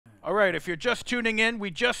All right, if you're just tuning in,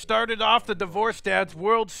 we just started off the Divorce Dads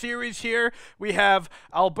World Series here. We have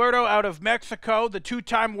Alberto out of Mexico, the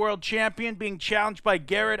two-time world champion, being challenged by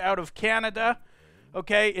Garrett out of Canada.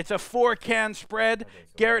 Okay, it's a 4-can spread.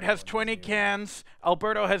 Garrett has 20 cans.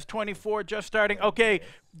 Alberto has 24, just starting. Okay,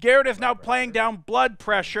 Garrett is now playing down blood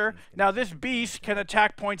pressure. Now, this beast can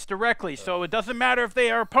attack points directly, so it doesn't matter if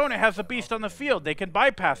their opponent has a beast on the field. They can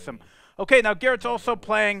bypass them. Okay, now Garrett's also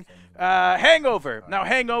playing Hangover. Now,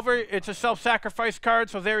 Hangover, it's a self-sacrifice card,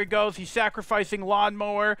 so there he goes. He's sacrificing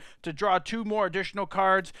Lawnmower to draw 2 more additional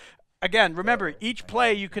cards. Again, remember, each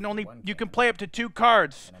play you can play up to 2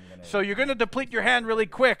 cards. So you're going to deplete your hand really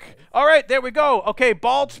quick. All right, there we go. Okay,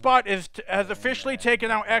 Bald Spot has officially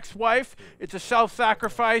taken out Ex-Wife. It's a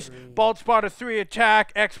self-sacrifice. Bald Spot a 3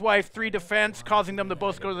 attack, Ex-Wife 3 defense, causing them to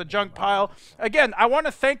both go to the junk pile. Again, I want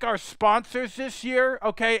to thank our sponsors this year,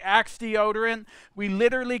 okay, Axe Deodorant. We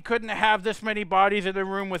literally couldn't have this many bodies in the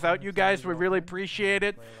room without you guys. We really appreciate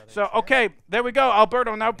it. So, okay, there we go.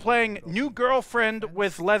 Alberto now playing New Girlfriend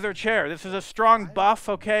with Leather Chair. This is a strong buff,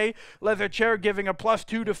 okay? Leather Chair giving a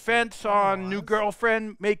 +2 defense on New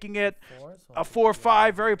Girlfriend, making it a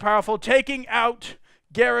 4/5, very powerful, taking out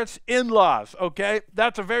Garrett's in-laws, okay?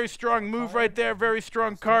 That's a very strong move right there, very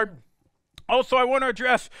strong card. Also, I want to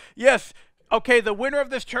address, yes, okay, the winner of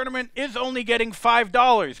this tournament is only getting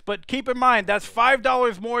 $5, but keep in mind, that's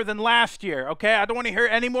 $5 more than last year, okay? I don't want to hear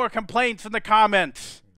any more complaints in the comments.